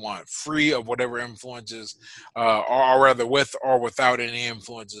life they want, free of whatever influences, or rather with or without any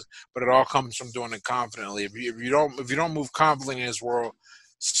influences. But it all comes from doing it confidently. If you don't move confidently in this world,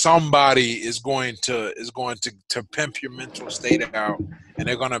 somebody is going to pimp your mental state out, and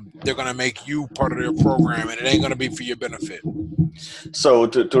they're gonna make you part of their program, and it ain't gonna be for your benefit. So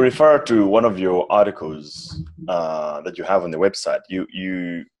to refer to one of your articles that you have on the website,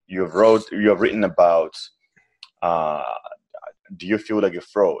 you have written about uh, do you feel like a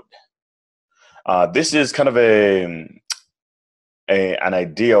fraud? This is kind of an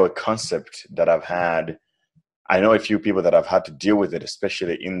idea or a concept that I've had. I know a few people that have had to deal with it,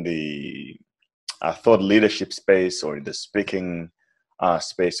 especially in the thought leadership space or in the speaking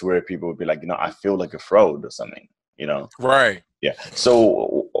space, where people would be like, I feel like a fraud or something, Right. Yeah.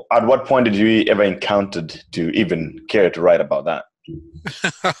 So at what point did you ever encountered to even care to write about that?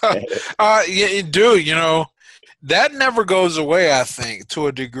 Yeah, you do. That never goes away, I think, to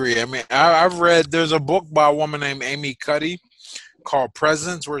a degree. I mean, I've read, there's a book by a woman named Amy Cuddy called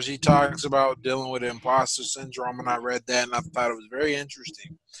Presence, where she talks about dealing with imposter syndrome, and I read that, and I thought it was very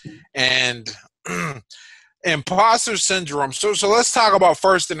interesting. And imposter syndrome. So let's talk about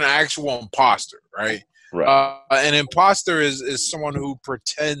first an actual imposter, right? Right. An imposter is someone who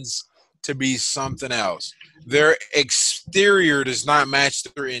pretends to be something else. Their exterior does not match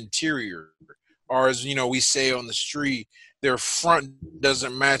their interior, or as we say on the street, their front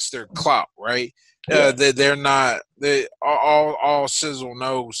doesn't match their clout, right? Yeah. They're not all sizzle,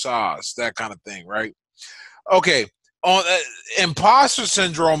 no sauce, that kind of thing, right? Okay, on imposter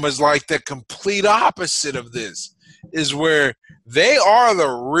syndrome is like the complete opposite of this. Is where they are the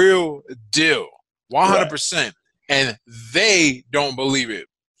real deal, Right. 100%, and they don't believe it,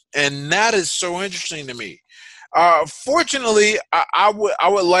 and that is so interesting to me. Fortunately, I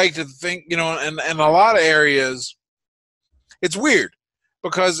would like to think, in a lot of areas, it's weird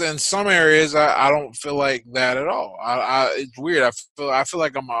because in some areas I don't feel like that at all. It's weird. I feel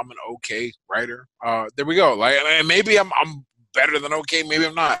like I'm an okay writer. There we go. Like, and maybe I'm better than okay. Maybe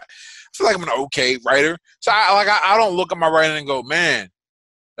I'm not. I feel like I'm an okay writer. So I don't look at my writing and go, man,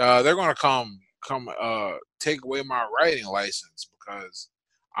 they're gonna come take away my writing license because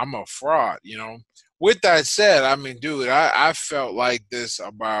I'm a fraud. With that said, I mean, dude, I felt like this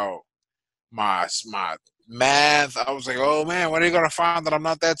about my math. I was like, oh man, when are they gonna find that I'm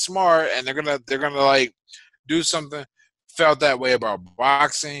not that smart, and they're gonna like do something? Felt that way about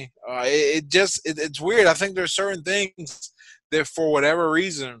boxing. It's weird. I think there's certain things that for whatever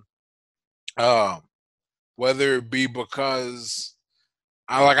reason, um, whether it be because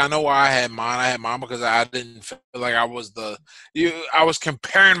I know why I had mine. I had mine because I didn't feel like I was I was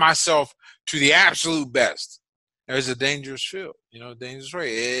comparing myself to the absolute best. There's a dangerous field, dangerous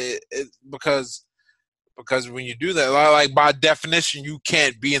way. Because when you do that, like by definition, you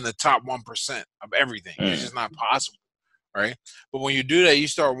can't be in the top 1% of everything. It's just not possible, right? But when you do that, you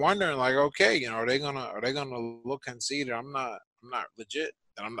start wondering, like, okay, are they gonna look and see that I'm not legit,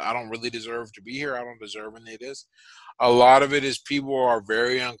 and I don't really deserve to be here. I don't deserve any of this. A lot of it is people are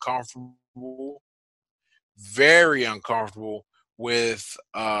very uncomfortable with,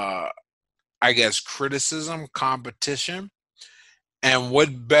 I guess, criticism, competition, and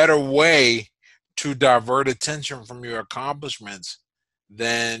what better way to divert attention from your accomplishments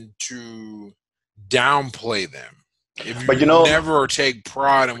than to downplay them if But you never take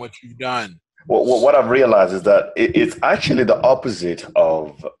pride in what you've done. what I've realized is that it's actually the opposite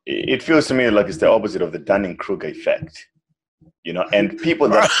of. It feels to me like it's the opposite of the Dunning-Kruger effect. And people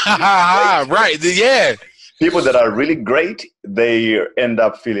that Right, yeah. people that are really great, they end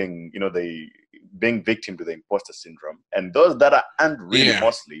up feeling, they being victim to the imposter syndrome. And those that aren't really,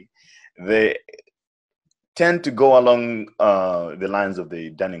 mostly, they tend to go along the lines of the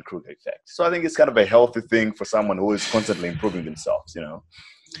Dunning-Kruger effect. So I think it's kind of a healthy thing for someone who is constantly improving themselves, you know,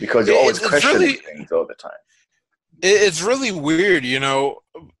 because you're always questioning really, things all the time. It's really weird, you know.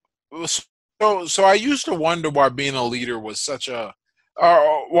 So I used to wonder why being a leader was such a,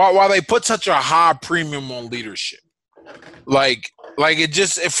 why they put such a high premium on leadership. Like it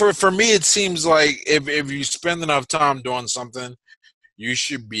just, for me, it seems like if you spend enough time doing something, you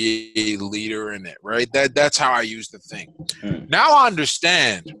should be a leader in it, right? That's how I used to think. Now I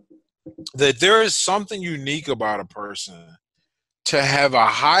understand that there is something unique about a person to have a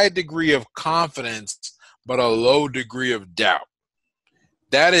high degree of confidence but a low degree of doubt.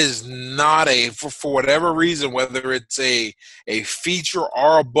 That is not for whatever reason, whether it's a feature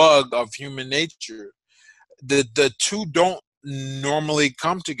or a bug of human nature, the two don't normally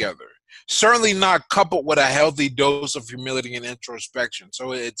come together. Certainly not coupled with a healthy dose of humility and introspection.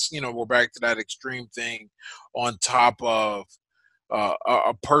 So it's, you know, we're back to that extreme thing on top of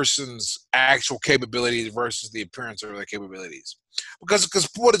a person's actual capabilities versus the appearance of their capabilities. Because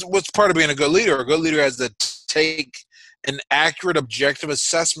what's part of being a good leader? A good leader has to take an accurate, objective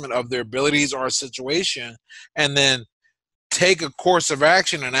assessment of their abilities or a situation, and then take a course of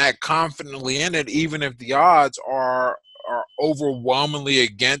action and act confidently in it, even if the odds are overwhelmingly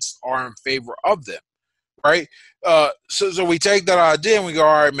against or in favor of them, right? So we take that idea and we go,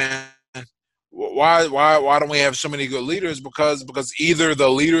 all right, man, why don't we have so many good leaders? Because either the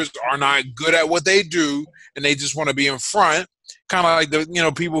leaders are not good at what they do and they just want to be in front, kind of like the, you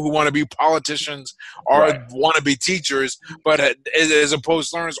know, people who want to be politicians or want to be teachers, but as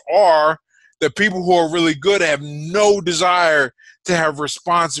opposed to learners, are the people who are really good have no desire to have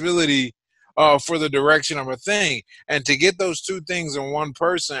responsibility for the direction of a thing. And to get those two things in one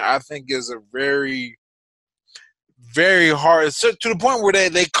person, I think is a very, very hard, to the point where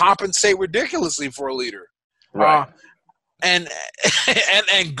they compensate ridiculously for a leader. Right. And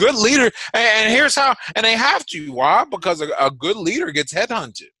good leader, and here's how, and they have to. Why? Because a good leader gets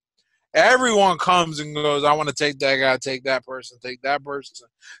headhunted. Everyone comes and goes, I want to take that guy, take that person, take that person.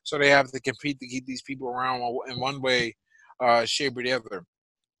 So they have to compete to keep these people around in one way, shape, or the other.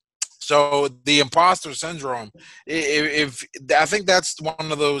 So the imposter syndrome, if I think that's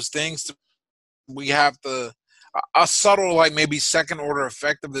one of those things we have to, a subtle, like maybe second order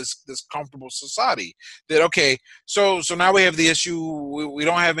effect of this comfortable society, that okay, so now we have the issue, we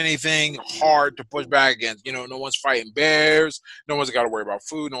don't have anything hard to push back against, you know, no one's fighting bears, no one's got to worry about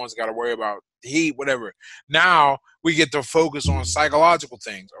food, no one's got to worry about heat, whatever. Now we get to focus on psychological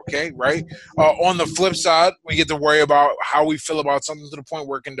things, okay, right? On the flip side, we get to worry about how we feel about something to the point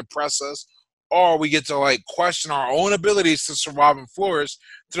where it can depress us, or we get to like question our own abilities to survive and flourish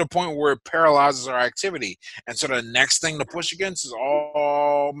to the point where it paralyzes our activity. And so the next thing to push against is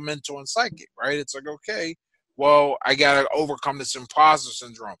all mental and psychic, right? It's like, okay, well, I got to overcome this imposter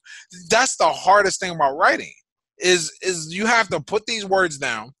syndrome. That's the hardest thing about writing is you have to put these words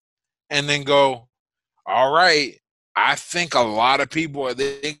down and then go, all right, I think a lot of people,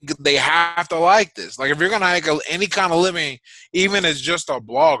 they have to like this. Like if you're going to make any kind of living, even as just a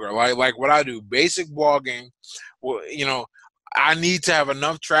blogger, like what I do, basic blogging, well, you know, I need to have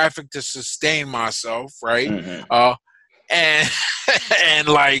enough traffic to sustain myself, right? Mm-hmm. And and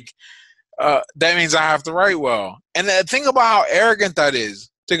like that means I have to write well. And the thing about how arrogant that is,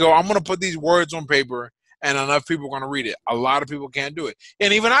 to go, I'm going to put these words on paper and enough people are going to read it. A lot of people can't do it.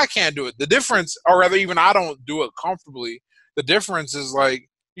 And even I can't do it. The difference, or rather even I don't do it comfortably, the difference is like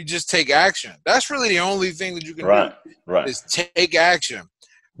you just take action. That's really the only thing that you can do is take action.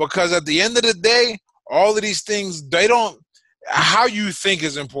 Because at the end of the day, all of these things, they don't, how you think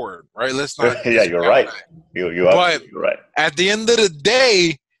is important, right? Let's not. Yeah, you're right. You're right. At the end of the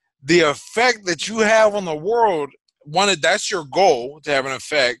day, the effect that you have on the world, one, that's your goal, to have an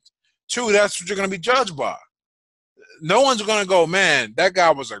effect. Two, that's what you're going to be judged by. No one's going to go, man, that guy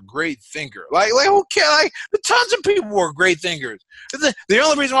was a great thinker. Like who cares? Like, the tons of people were great thinkers. The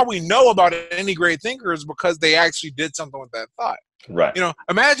only reason why we know about any great thinker is because they actually did something with that thought. Right. You know,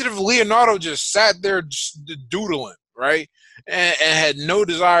 imagine if Leonardo just sat there just doodling, right, and had no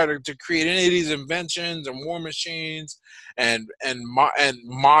desire to create any of these inventions and war machines and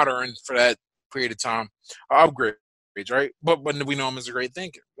modern, for that period of time, upgrades, right? But we know him as a great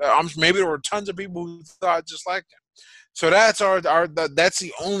thinker. Maybe there were tons of people who thought just like him. So that's that's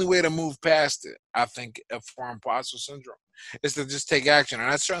the only way to move past it, I think, for imposter syndrome. is to just take action.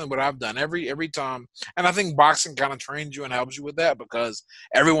 And that's certainly what I've done every time. And I think boxing kind of trains you and helps you with that, because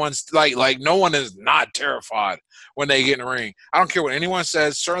everyone's like no one is not terrified when they get in the ring. I don't care what anyone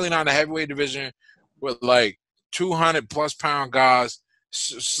says, certainly not in the heavyweight division with like 200 plus pound guys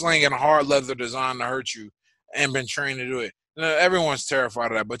slinging hard leather designed to hurt you and been trained to do it. Everyone's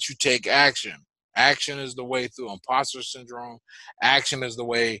terrified of that, but you take action. Action is the way through imposter syndrome. Action is the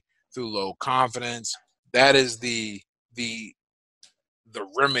way through low confidence. That is the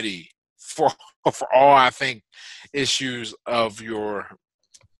remedy for all, I think, issues of your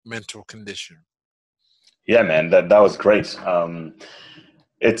mental condition. Yeah, man, that was great.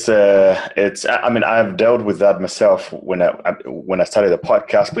 It's I mean, I've dealt with that myself when I started the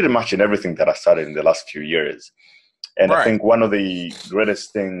podcast, pretty much in everything that I started in the last few years. And I think one of the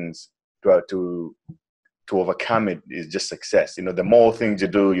greatest things to overcome it is just success. You know, the more things you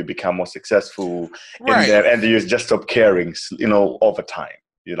do, you become more successful, and you just stop caring. You know, over time,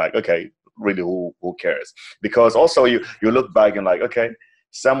 you're like, okay, really, who cares? Because also you look back and like, okay,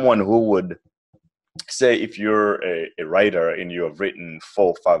 someone who would say, if you're a writer and you have written 4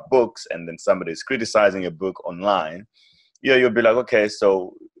 or 5 books, and then somebody is criticizing a book online, yeah, you'll be like, okay,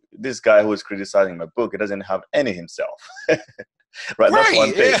 so this guy who is criticizing my book, he doesn't have any himself. Right, that's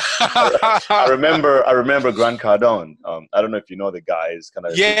one thing. Yeah. I remember Grant Cardone. I don't know if you know the guy. Is kind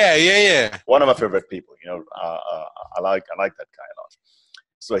of one of my favorite people. You know, I like that guy a lot.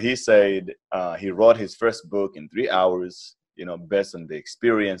 So he said he wrote his first book in 3 hours. You know, based on the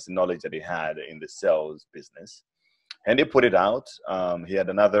experience and knowledge that he had in the sales business, and he put it out. He had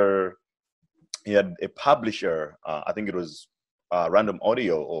a publisher. I think it was Random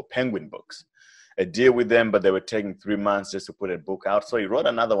Audio or Penguin Books. A deal with them, but they were taking 3 months just to put a book out. So he wrote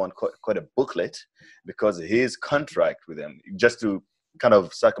another one called a booklet, because his contract with them, just to kind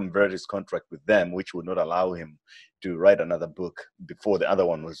of circumvent his contract with them, which would not allow him to write another book before the other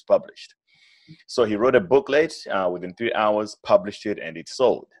one was published. So he wrote a booklet within 3 hours, published it, and it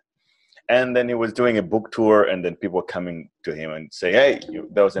sold. And then he was doing a book tour, and then people were coming to him and say, hey,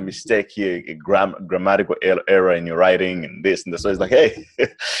 there was a mistake here, a grammatical error in your writing and this and this. So he's like, hey,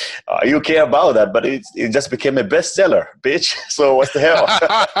 you care about that, but it just became a bestseller, bitch. So what's the hell?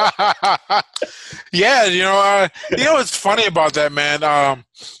 Yeah, you know what's funny about that, man?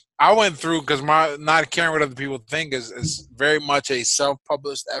 I went through, because my not caring what other people think is very much a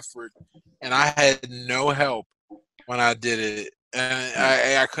self-published effort, and I had no help when I did it.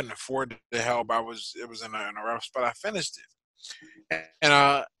 And I couldn't afford the help. It was in a rough spot. I finished it,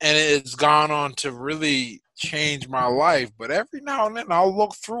 and it's gone on to really change my life. But every now and then I'll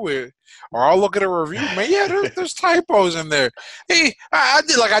look through it, or I'll look at a review. Man, yeah, there's typos in there. Hey, I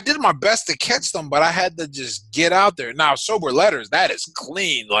did my best to catch them, but I had to just get out there. Now, Sober Letters, that is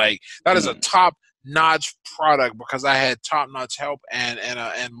clean. Like, that is a top-notch product, because I had top-notch help and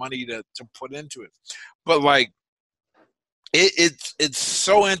money to put into it. But like, it's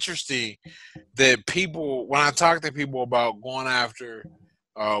so interesting that people, when I talk to people about going after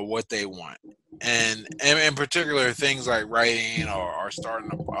what they want, and in particular things like writing or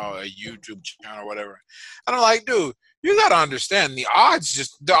starting a YouTube channel or whatever, and I'm like, dude, you got to understand the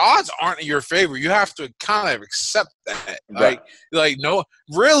odds aren't in your favor. You have to kind of accept that. Like no,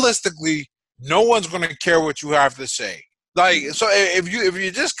 realistically, no one's going to care what you have to say. Like, so if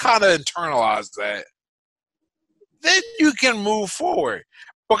you just kind of internalize that, then you can move forward.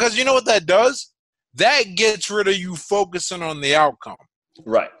 Because you know what that does? That gets rid of you focusing on the outcome.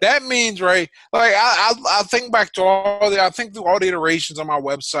 Right. That means, right, like I think back to I think through all the iterations on my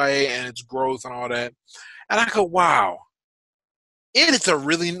website and its growth and all that, and I go, wow, it's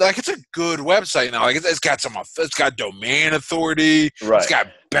a good website now. Like, it's got domain authority. Right. It's got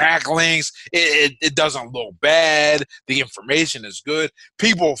backlinks. It doesn't look bad. The information is good.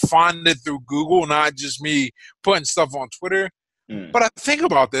 People find it through Google, not just me putting stuff on Twitter. But I think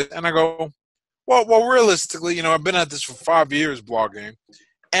about this and I go, well, realistically, I've been at this for 5 years blogging,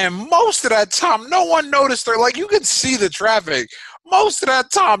 and most of that time, no one noticed her. Like, you could see the traffic. Most of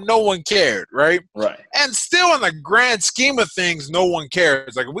that time, no one cared, right? Right. And still, in the grand scheme of things, no one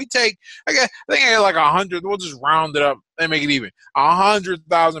cares. Like, if we take, I think I get like 100, we'll just round it up and make it even.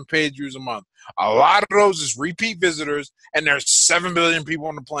 100,000 page views a month. A lot of those is repeat visitors, and there's 7 billion people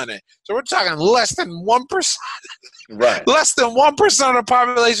on the planet. So we're talking less than 1%. Right. Less than 1% of the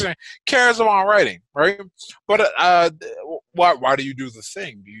population cares about writing, right? But why do you do the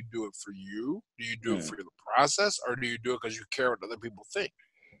thing? Do you do it for you? Do you do it for the process? Or do you do it because you care what other people think?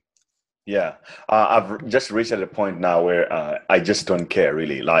 Yeah. I've just reached at a point now where I just don't care,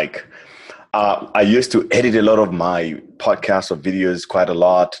 really. Like, I used to edit a lot of my podcasts or videos quite a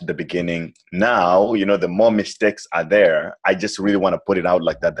lot at the beginning. Now, the more mistakes are there, I just really want to put it out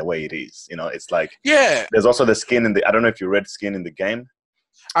like that, the way it is. It's like, Yeah, there's also the skin in the, I don't know if you read Skin in the Game.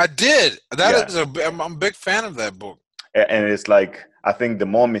 I did. Yeah. I'm a big fan of that book. And it's like, I think the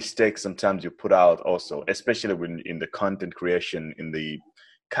more mistakes sometimes you put out also, especially when in the content creation, in the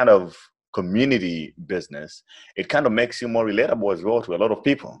kind of community business, it kind of makes you more relatable as well to a lot of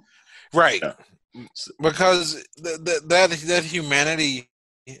people. Right. Yeah. Because that humanity,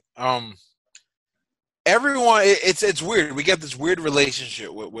 everyone, it's weird. We get this weird relationship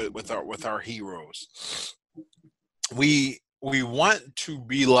with our heroes. We want to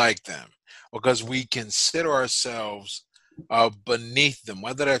be like them because we consider ourselves beneath them.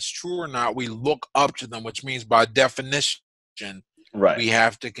 Whether that's true or not, we look up to them, which means by definition, Right. we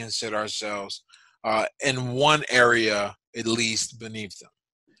have to consider ourselves in one area at least beneath them.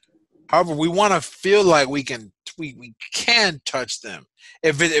 However, we want to feel like we can touch them.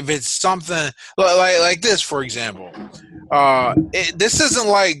 If it's something like this, for example, this isn't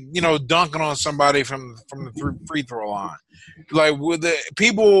like dunking on somebody from the free throw line. Like with the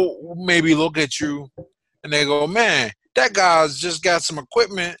people maybe look at you and they go, "Man, that guy's just got some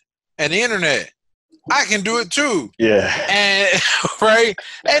equipment and the internet. I can do it too." Yeah. And right,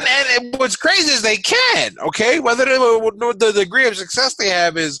 and what's crazy is they can. Okay, whether the degree of success they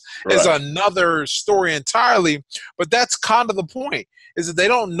have is another story entirely. But that's kind of the point: is that they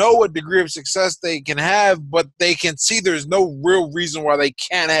don't know what degree of success they can have, but they can see there's no real reason why they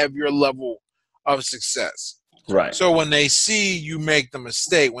can't have your level of success. Right. So when they see you make the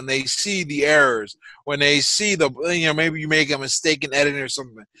mistake, when they see the errors, when they see maybe you make a mistake in editing or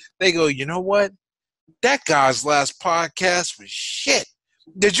something, they go, "You know what? That guy's last podcast was shit.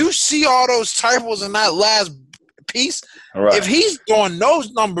 Did you see all those typos in that last piece? Right. If he's doing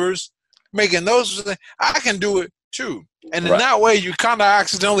those numbers, making those, I can do it too." And in that way, you kind of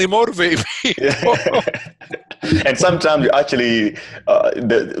accidentally motivate people. And sometimes you actually,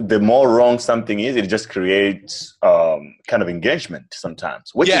 the more wrong something is, it just creates kind of engagement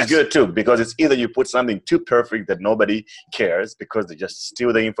sometimes, which is good too, because it's either you put something too perfect that nobody cares because they just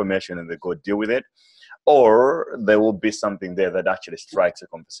steal the information and they go deal with it, or there will be something there that actually strikes a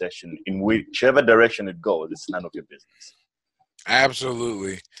conversation in whichever direction it goes. It's none of your business.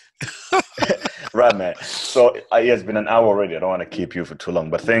 Absolutely. Right, man. So it's been an hour already. I don't want to keep you for too long,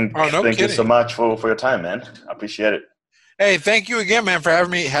 but thank you so much for your time, man. I appreciate it. Hey, thank you again, man, for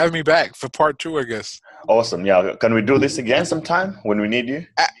having me back for part 2, I guess. Awesome. Yeah. Can we do this again sometime when we need you?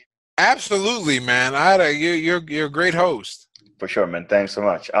 Absolutely, man. You're a great host. For sure, man. Thanks so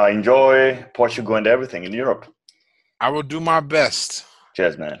much. Enjoy Portugal and everything in Europe. I will do my best.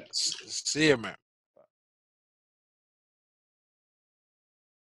 Cheers, man. See you, man.